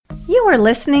You are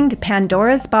listening to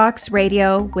Pandora's Box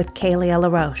Radio with Kalia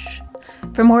LaRoche.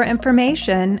 For more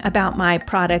information about my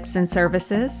products and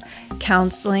services,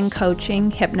 counseling, coaching,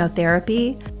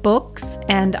 hypnotherapy, books,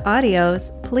 and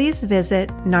audios, please visit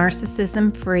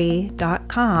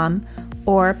narcissismfree.com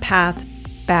or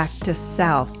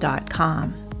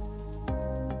pathbacktoself.com.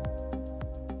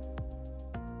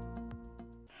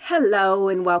 Hello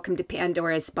and welcome to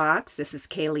Pandora's Box. This is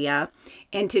Kalia,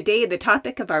 and today the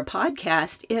topic of our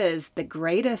podcast is the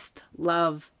greatest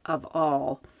love of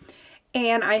all.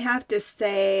 And I have to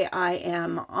say I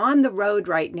am on the road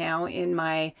right now in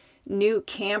my new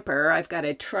camper. I've got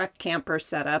a truck camper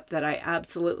set up that I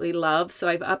absolutely love, so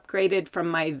I've upgraded from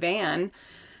my van.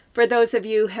 For those of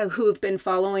you who have been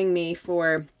following me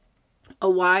for a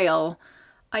while,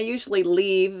 I usually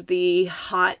leave the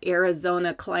hot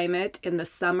Arizona climate in the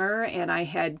summer and I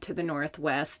head to the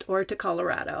Northwest or to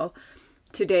Colorado.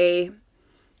 Today,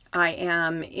 I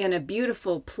am in a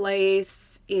beautiful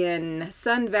place in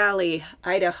Sun Valley,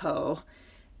 Idaho,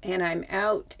 and I'm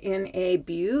out in a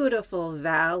beautiful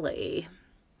valley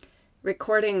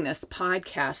recording this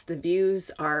podcast. The views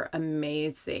are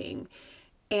amazing.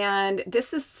 And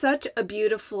this is such a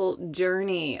beautiful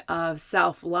journey of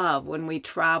self-love when we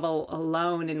travel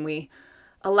alone and we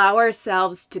allow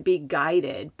ourselves to be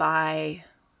guided by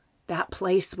that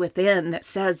place within that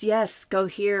says, yes, go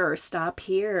here or stop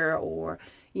here, or,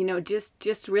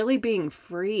 just really being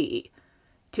free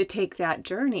to take that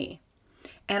journey.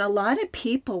 And a lot of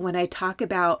people, when I talk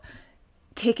about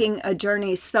taking a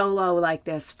journey solo like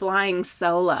this, flying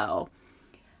solo,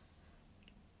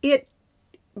 it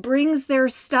brings their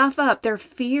stuff up, their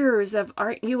fears of,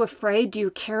 aren't you afraid? Do you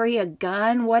carry a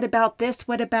gun? What about this?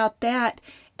 What about that?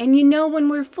 And when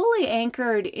we're fully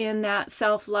anchored in that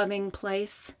self-loving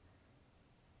place,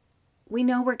 we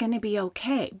know we're going to be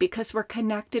okay because we're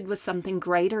connected with something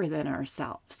greater than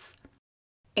ourselves.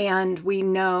 And we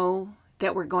know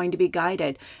that we're going to be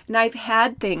guided. And I've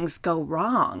had things go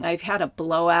wrong. I've had a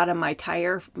blowout on my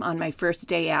tire on my first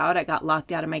day out. I got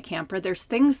locked out of my camper. There's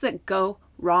things that go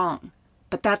wrong.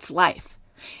 But that's life.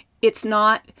 It's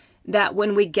not that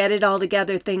when we get it all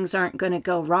together, things aren't going to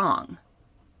go wrong.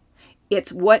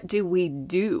 It's what do we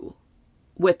do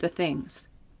with the things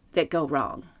that go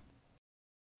wrong.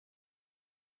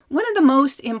 One of the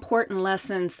most important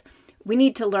lessons we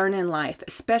need to learn in life,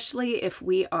 especially if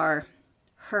we are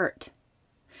hurt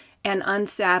and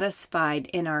unsatisfied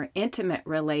in our intimate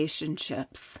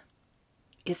relationships,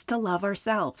 is to love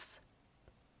ourselves.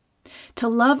 To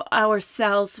love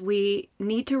ourselves, we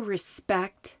need to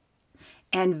respect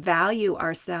and value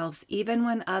ourselves even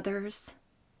when others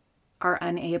are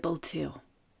unable to.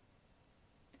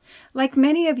 Like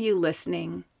many of you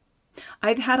listening,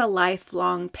 I've had a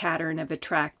lifelong pattern of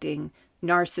attracting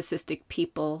narcissistic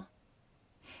people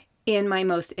in my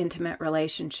most intimate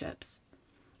relationships.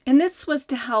 And this was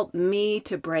to help me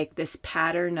to break this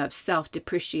pattern of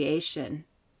self-depreciation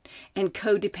and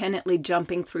codependently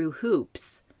jumping through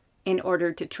hoops in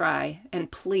order to try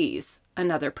and please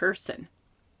another person.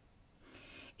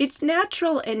 It's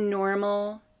natural and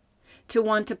normal to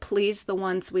want to please the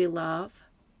ones we love,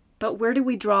 but where do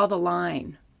we draw the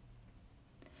line?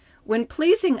 When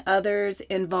pleasing others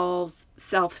involves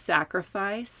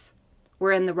self-sacrifice,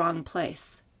 we're in the wrong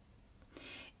place.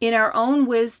 In our own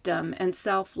wisdom and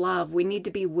self-love, we need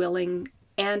to be willing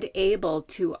and able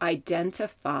to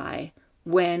identify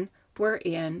when we're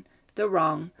in the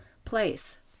wrong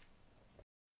place.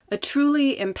 A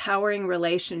truly empowering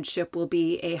relationship will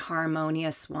be a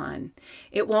harmonious one.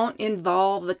 It won't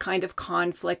involve the kind of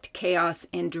conflict, chaos,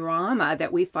 and drama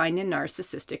that we find in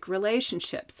narcissistic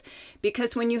relationships.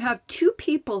 Because when you have two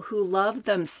people who love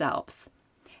themselves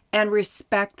and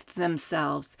respect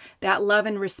themselves, that love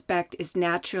and respect is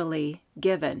naturally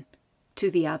given to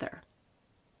the other.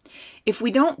 If we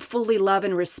don't fully love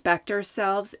and respect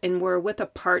ourselves and we're with a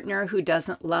partner who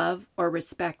doesn't love or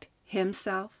respect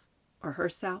himself or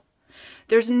herself,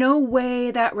 there's no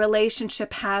way that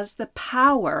relationship has the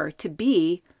power to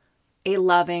be a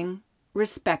loving,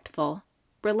 respectful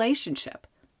relationship.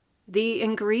 The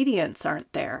ingredients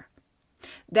aren't there.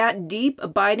 That deep,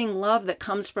 abiding love that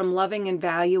comes from loving and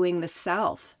valuing the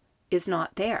self is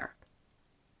not there.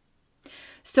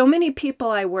 So many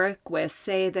people I work with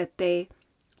say that they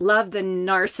love the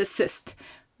narcissist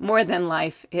more than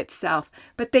life itself,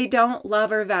 but they don't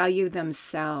love or value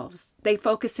themselves. They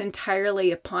focus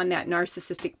entirely upon that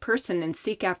narcissistic person and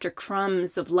seek after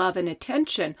crumbs of love and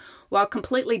attention while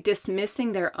completely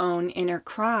dismissing their own inner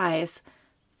cries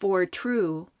for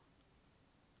true,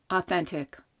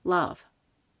 authentic love.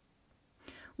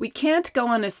 We can't go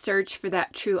on a search for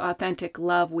that true, authentic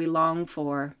love we long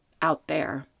for out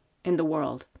there in the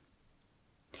world.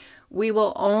 we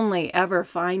will only ever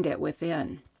find it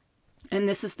within. And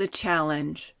this is the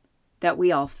challenge that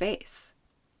we all face.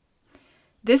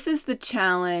 This is the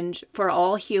challenge for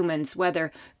all humans,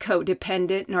 whether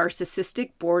codependent,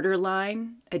 narcissistic,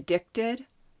 borderline, addicted.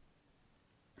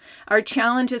 Our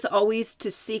challenge is always to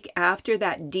seek after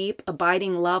that deep,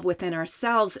 abiding love within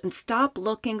ourselves and stop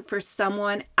looking for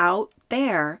someone out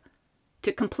there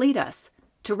to complete us,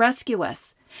 to rescue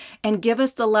us, and give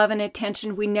us the love and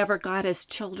attention we never got as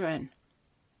children.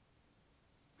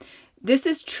 This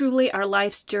is truly our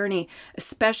life's journey,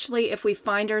 especially if we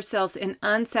find ourselves in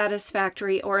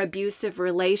unsatisfactory or abusive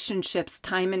relationships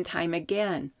time and time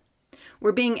again.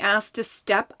 We're being asked to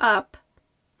step up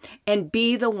and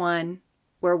be the one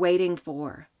we're waiting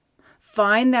for.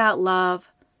 Find that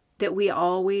love that we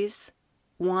always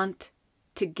want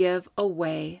to give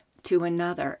away to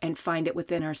another and find it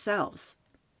within ourselves.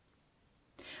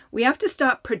 We have to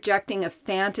stop projecting a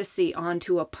fantasy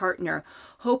onto a partner,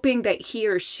 hoping that he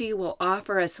or she will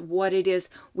offer us what it is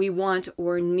we want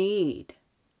or need.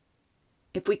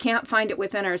 If we can't find it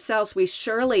within ourselves, we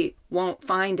surely won't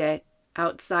find it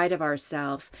outside of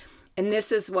ourselves. And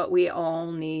this is what we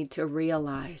all need to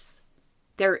realize.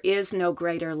 There is no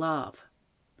greater love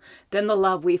than the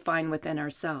love we find within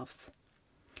ourselves.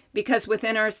 Because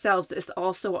within ourselves is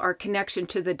also our connection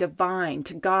to the divine,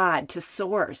 to God, to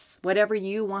source, whatever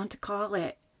you want to call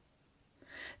it.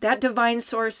 That divine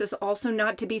source is also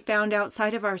not to be found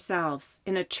outside of ourselves,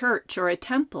 in a church or a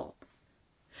temple.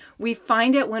 We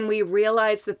find it when we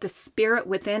realize that the spirit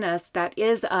within us, that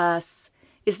is us,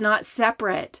 is not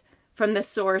separate from the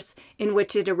source in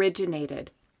which it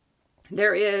originated.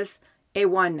 There is a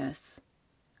oneness,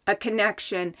 a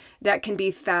connection that can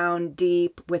be found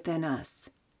deep within us.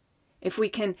 If we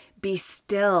can be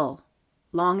still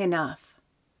long enough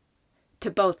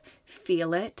to both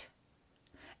feel it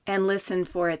and listen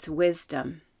for its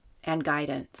wisdom and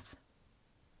guidance.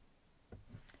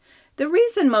 The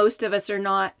reason most of us are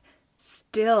not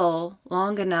still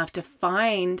long enough to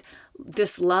find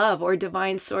this love or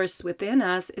divine source within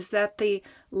us is that the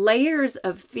layers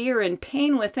of fear and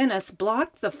pain within us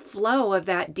block the flow of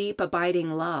that deep abiding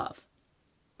love.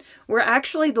 We're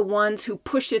actually the ones who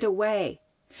push it away,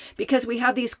 because we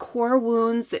have these core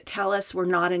wounds that tell us we're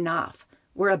not enough.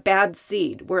 We're a bad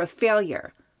seed. We're a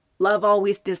failure. Love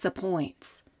always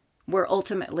disappoints. We're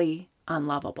ultimately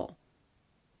unlovable.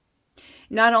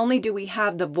 Not only do we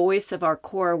have the voice of our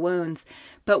core wounds,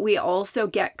 but we also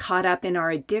get caught up in our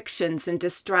addictions and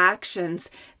distractions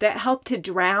that help to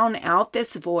drown out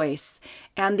this voice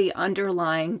and the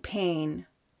underlying pain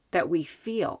that we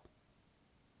feel.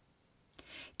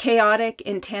 Chaotic,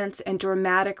 intense, and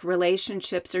dramatic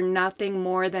relationships are nothing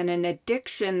more than an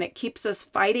addiction that keeps us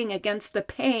fighting against the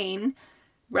pain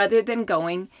rather than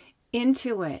going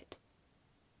into it.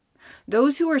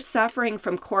 Those who are suffering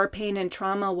from core pain and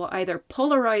trauma will either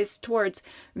polarize towards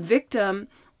victim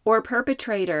or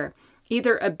perpetrator,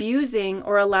 either abusing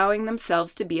or allowing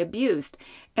themselves to be abused.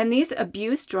 And these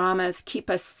abuse dramas keep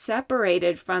us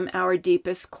separated from our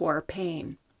deepest core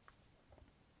pain.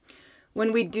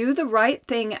 When we do the right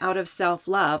thing out of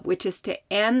self-love, which is to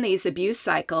end these abuse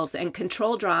cycles and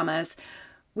control dramas,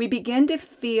 we begin to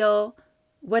feel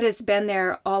what has been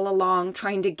there all along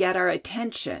trying to get our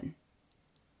attention.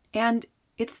 And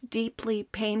it's deeply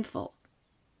painful.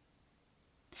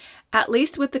 At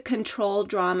least with the control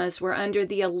dramas, we're under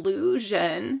the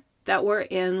illusion that we're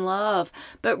in love,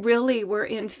 but really we're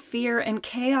in fear and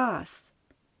chaos.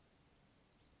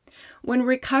 When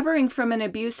recovering from an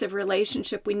abusive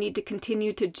relationship, we need to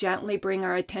continue to gently bring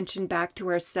our attention back to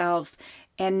ourselves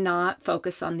and not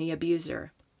focus on the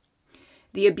abuser.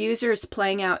 The abuser is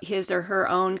playing out his or her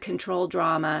own control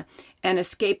drama and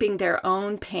escaping their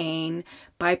own pain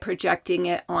by projecting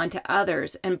it onto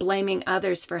others and blaming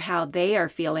others for how they are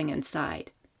feeling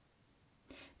inside.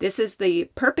 This is the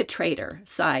perpetrator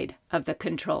side of the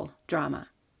control drama.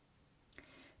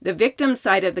 The victim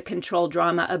side of the control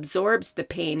drama absorbs the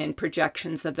pain and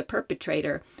projections of the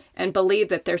perpetrator and believe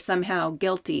that they're somehow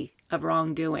guilty of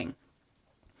wrongdoing.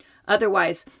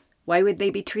 Otherwise, why would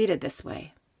they be treated this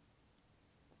way?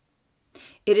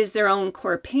 It is their own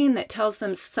core pain that tells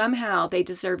them somehow they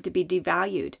deserve to be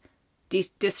devalued,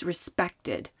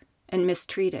 disrespected, and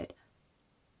mistreated.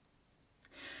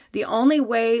 The only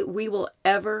way we will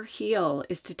ever heal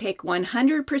is to take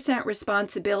 100%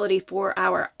 responsibility for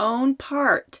our own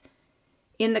part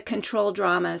in the control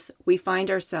dramas we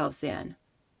find ourselves in.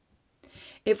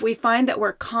 If we find that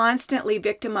we're constantly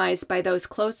victimized by those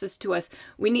closest to us,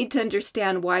 we need to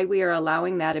understand why we are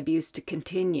allowing that abuse to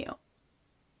continue.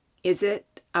 Is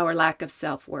it our lack of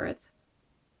self-worth?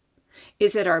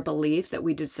 Is it our belief that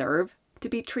we deserve to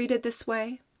be treated this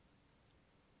way?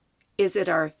 Is it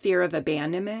our fear of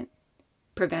abandonment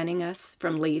preventing us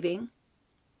from leaving?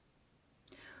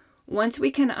 Once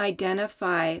we can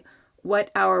identify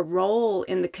what our role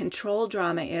in the control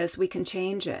drama is, we can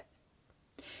change it.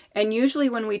 And usually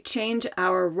when we change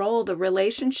our role, the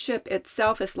relationship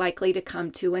itself is likely to come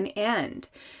to an end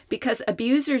because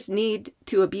abusers need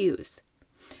to abuse.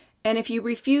 And if you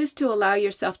refuse to allow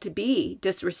yourself to be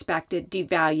disrespected,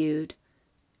 devalued,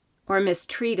 or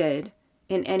mistreated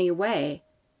in any way,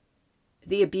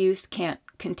 the abuse can't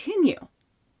continue.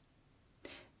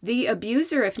 The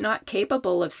abuser, if not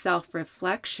capable of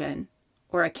self-reflection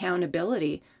or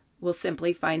accountability, will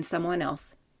simply find someone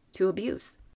else to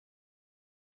abuse.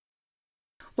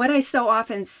 What I so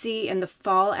often see in the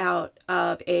fallout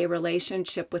of a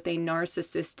relationship with a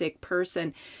narcissistic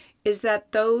person is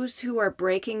that those who are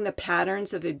breaking the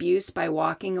patterns of abuse by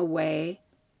walking away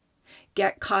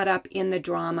get caught up in the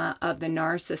drama of the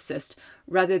narcissist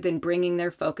rather than bringing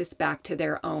their focus back to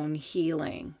their own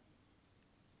healing.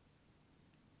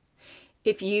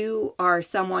 If you are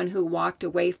someone who walked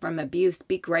away from abuse,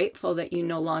 be grateful that you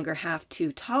no longer have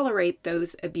to tolerate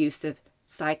those abusive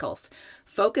cycles.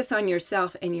 Focus on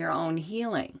yourself and your own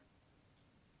healing.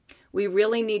 We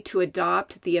really need to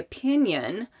adopt the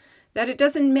opinion that it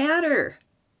doesn't matter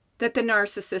that the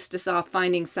narcissist is off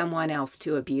finding someone else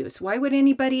to abuse. Why would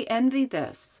anybody envy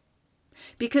this?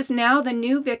 Because now the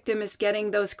new victim is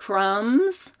getting those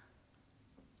crumbs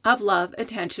of love,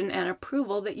 attention, and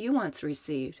approval that you once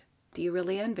received. Do you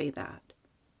really envy that?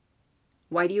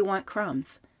 Why do you want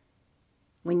crumbs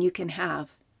when you can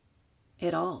have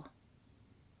it all?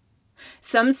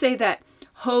 Some say that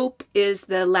hope is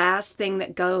the last thing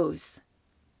that goes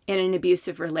in an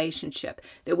abusive relationship,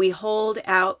 that we hold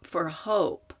out for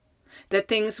hope, that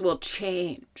things will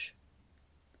change.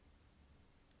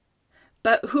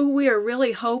 But who we are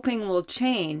really hoping will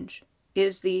change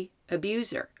is the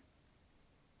abuser.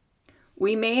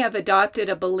 We may have adopted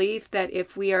a belief that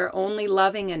if we are only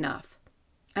loving enough,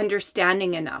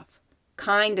 understanding enough,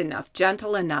 kind enough,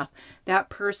 gentle enough, that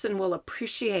person will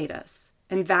appreciate us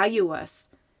and value us,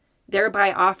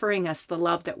 thereby offering us the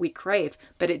love that we crave.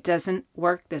 But it doesn't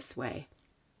work this way.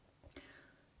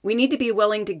 We need to be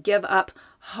willing to give up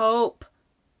hope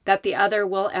that the other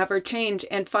will ever change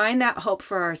and find that hope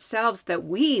for ourselves that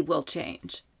we will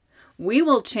change. We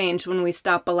will change when we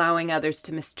stop allowing others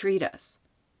to mistreat us.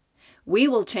 We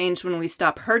will change when we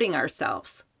stop hurting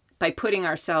ourselves by putting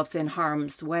ourselves in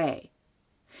harm's way.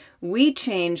 We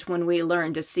change when we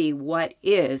learn to see what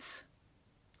is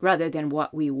rather than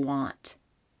what we want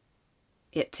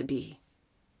it to be.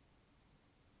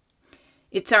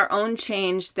 It's our own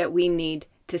change that we need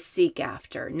to seek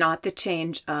after, not the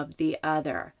change of the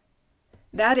other.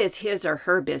 That is his or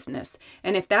her business.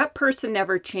 And if that person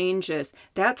never changes,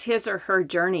 that's his or her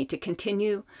journey to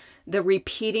continue the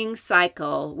repeating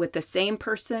cycle with the same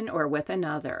person or with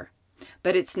another.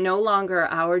 But it's no longer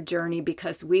our journey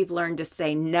because we've learned to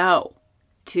say no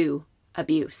to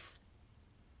abuse.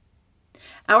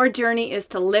 Our journey is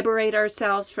to liberate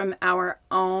ourselves from our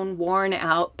own worn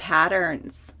out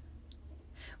patterns.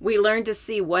 We learn to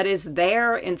see what is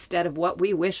there instead of what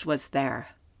we wish was there.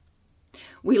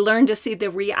 We learn to see the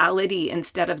reality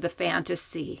instead of the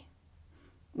fantasy.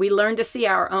 We learn to see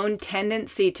our own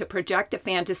tendency to project a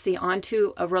fantasy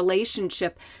onto a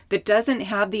relationship that doesn't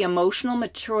have the emotional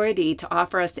maturity to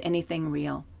offer us anything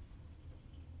real.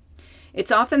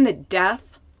 It's often the death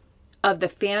of the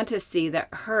fantasy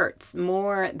that hurts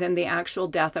more than the actual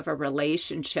death of a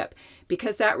relationship,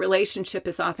 because that relationship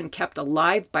is often kept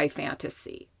alive by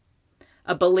fantasy.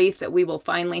 A belief that we will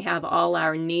finally have all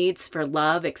our needs for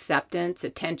love, acceptance,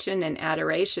 attention, and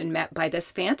adoration met by this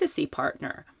fantasy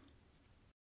partner.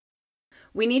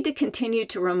 We need to continue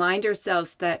to remind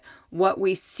ourselves that what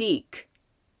we seek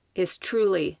is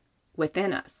truly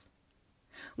within us.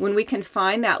 When we can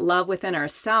find that love within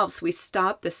ourselves, we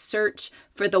stop the search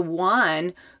for the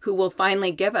one who will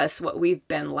finally give us what we've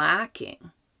been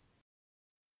lacking.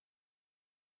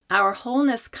 Our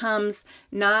wholeness comes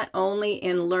not only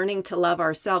in learning to love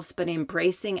ourselves, but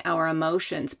embracing our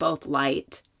emotions, both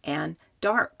light and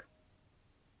dark.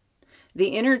 The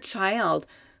inner child,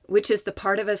 which is the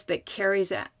part of us that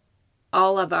carries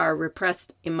all of our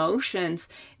repressed emotions,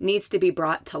 needs to be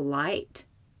brought to light.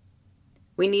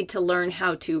 We need to learn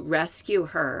how to rescue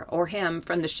her or him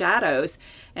from the shadows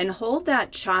and hold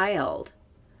that child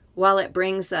while it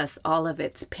brings us all of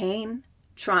its pain,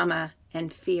 trauma,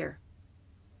 and fear.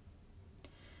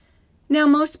 Now,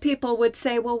 most people would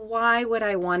say, well, why would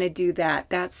I want to do that?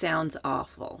 That sounds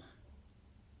awful.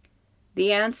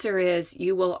 The answer is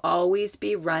you will always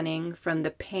be running from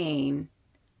the pain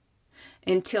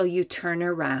until you turn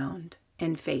around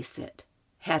and face it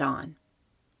head on.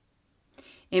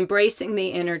 Embracing the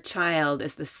inner child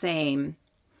is the same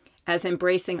as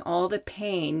embracing all the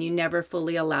pain you never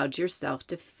fully allowed yourself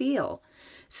to feel.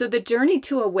 So the journey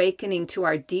to awakening to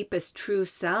our deepest true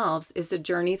selves is a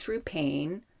journey through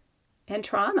pain and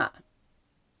trauma.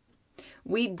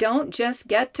 We don't just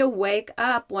get to wake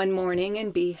up one morning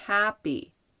and be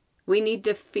happy. We need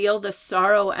to feel the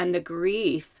sorrow and the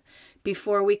grief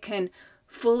before we can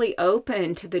fully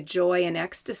open to the joy and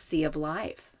ecstasy of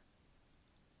life.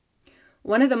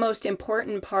 One of the most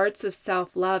important parts of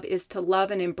self-love is to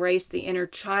love and embrace the inner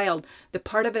child, the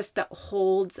part of us that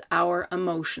holds our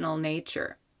emotional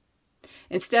nature.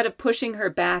 Instead of pushing her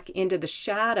back into the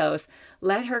shadows,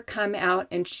 let her come out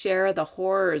and share the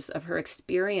horrors of her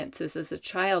experiences as a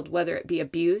child, whether it be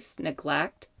abuse,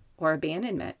 neglect, or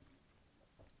abandonment.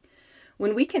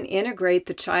 When we can integrate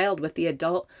the child with the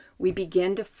adult, we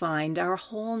begin to find our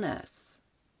wholeness.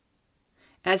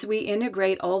 As we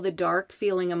integrate all the dark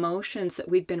feeling emotions that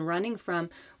we've been running from,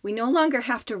 we no longer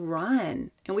have to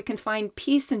run, and we can find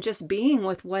peace in just being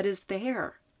with what is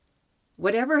there,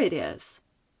 whatever it is.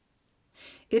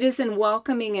 It is in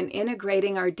welcoming and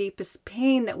integrating our deepest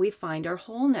pain that we find our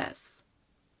wholeness.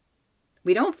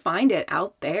 We don't find it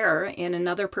out there in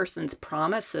another person's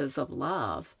promises of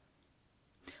love.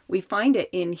 We find it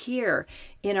in here,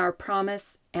 in our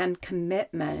promise and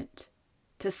commitment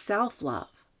to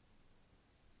self-love.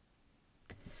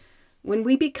 When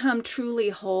we become truly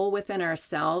whole within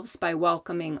ourselves by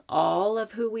welcoming all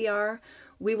of who we are,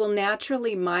 we will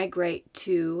naturally migrate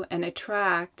to and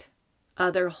attract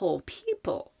other whole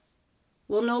people.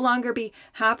 We'll no longer be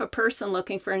half a person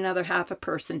looking for another half a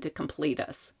person to complete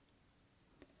us.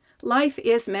 Life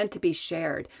is meant to be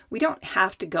shared. We don't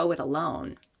have to go it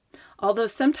alone, although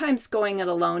sometimes going it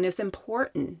alone is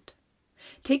important.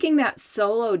 Taking that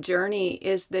solo journey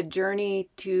is the journey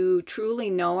to truly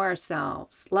know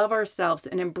ourselves, love ourselves,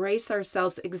 and embrace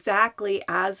ourselves exactly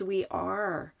as we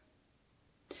are.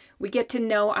 We get to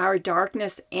know our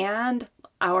darkness and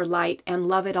our light and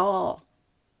love it all.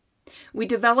 We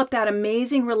develop that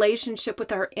amazing relationship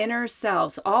with our inner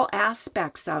selves, all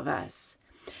aspects of us.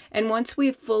 And once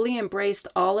we've fully embraced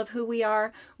all of who we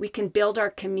are, we can build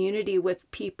our community with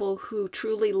people who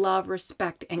truly love,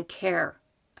 respect, and care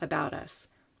about us.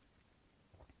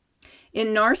 In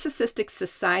narcissistic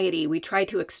society, we try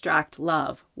to extract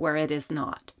love where it is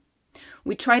not.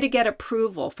 We try to get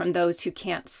approval from those who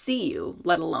can't see you,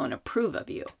 let alone approve of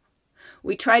you.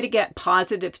 We try to get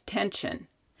positive attention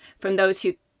from those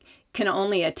who can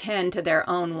only attend to their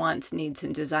own wants, needs,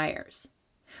 and desires.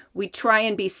 We try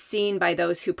and be seen by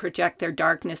those who project their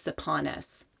darkness upon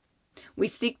us. We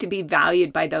seek to be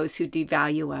valued by those who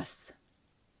devalue us.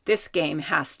 This game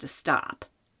has to stop,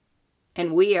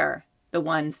 and we are the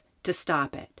ones to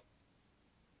stop it.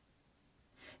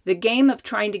 The game of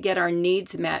trying to get our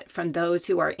needs met from those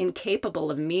who are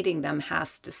incapable of meeting them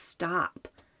has to stop.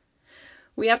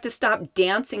 We have to stop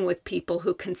dancing with people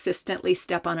who consistently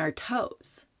step on our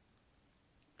toes.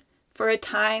 For a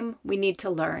time, we need to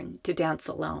learn to dance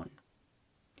alone.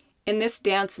 And this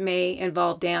dance may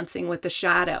involve dancing with the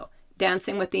shadow,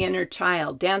 dancing with the inner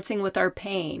child, dancing with our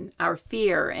pain, our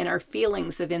fear, and our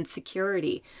feelings of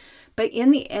insecurity. But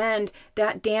in the end,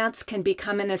 that dance can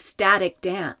become an ecstatic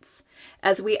dance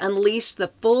as we unleash the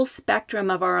full spectrum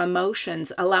of our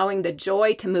emotions, allowing the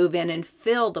joy to move in and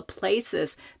fill the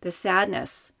places the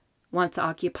sadness once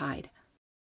occupied.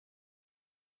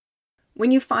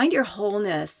 When you find your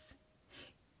wholeness,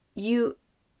 you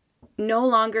no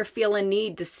longer feel a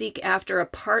need to seek after a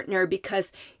partner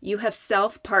because you have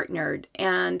self-partnered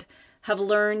and have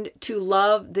learned to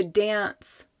love the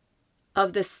dance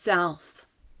of the self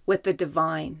with the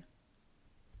divine.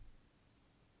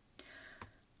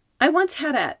 I once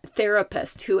had a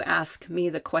therapist who asked me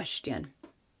the question,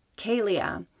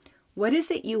 Kalia, what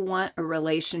is it you want a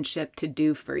relationship to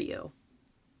do for you?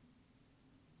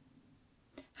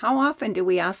 How often do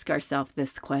we ask ourselves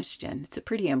this question? It's a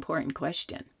pretty important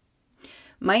question.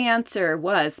 My answer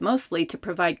was mostly to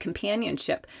provide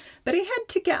companionship, but I had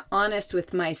to get honest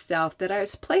with myself that I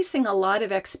was placing a lot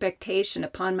of expectation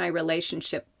upon my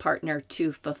relationship partner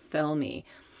to fulfill me.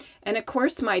 And of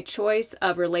course, my choice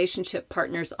of relationship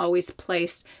partners always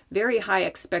placed very high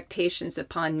expectations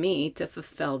upon me to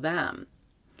fulfill them.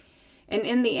 And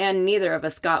in the end, neither of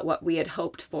us got what we had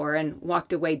hoped for and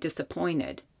walked away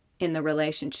disappointed in the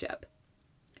relationship.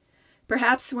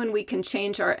 Perhaps when we can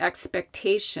change our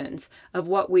expectations of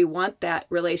what we want that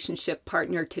relationship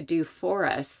partner to do for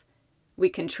us, we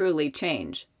can truly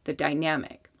change the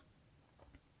dynamic.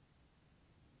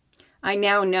 I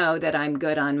now know that I'm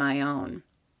good on my own.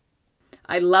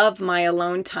 I love my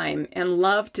alone time and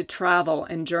love to travel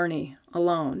and journey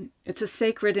alone. It's a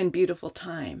sacred and beautiful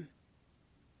time.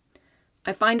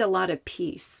 I find a lot of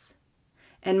peace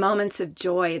and moments of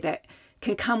joy that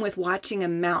can come with watching a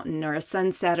mountain or a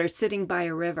sunset or sitting by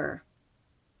a river.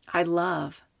 I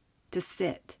love to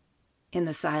sit in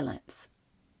the silence.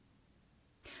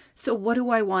 So what do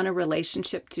I want a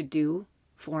relationship to do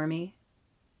for me?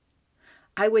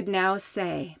 I would now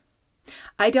say,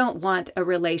 I don't want a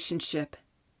relationship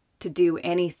to do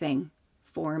anything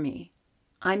for me.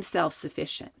 I'm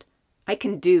self-sufficient. I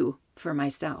can do for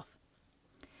myself.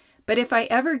 But if I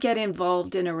ever get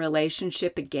involved in a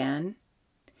relationship again,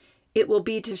 it will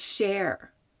be to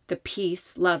share the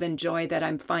peace, love, and joy that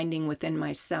I'm finding within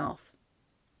myself.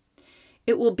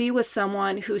 It will be with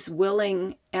someone who's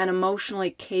willing and emotionally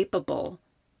capable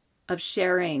of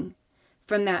sharing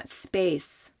from that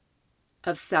space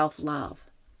of self-love.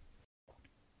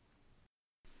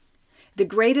 The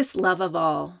greatest love of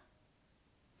all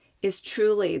is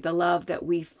truly the love that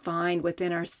we find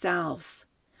within ourselves,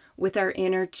 with our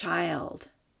inner child,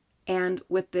 and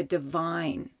with the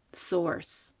divine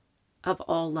source of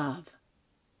all love.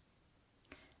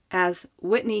 As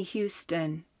Whitney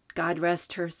Houston, God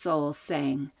rest her soul,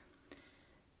 sang,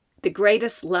 "The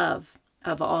greatest love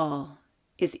of all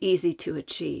is easy to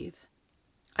achieve.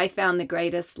 I found the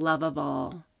greatest love of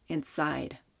all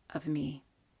inside of me."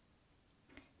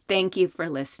 Thank you for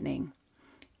listening.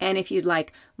 And if you'd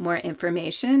like more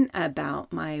information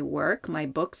about my work, my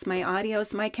books, my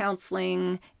audios, my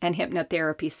counseling, and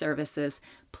hypnotherapy services,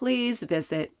 please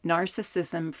visit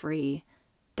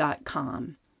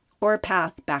narcissismfree.com or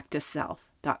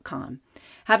pathbacktoself.com.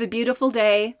 Have a beautiful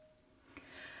day.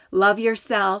 Love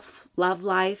yourself, love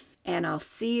life, and I'll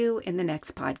see you in the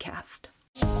next podcast.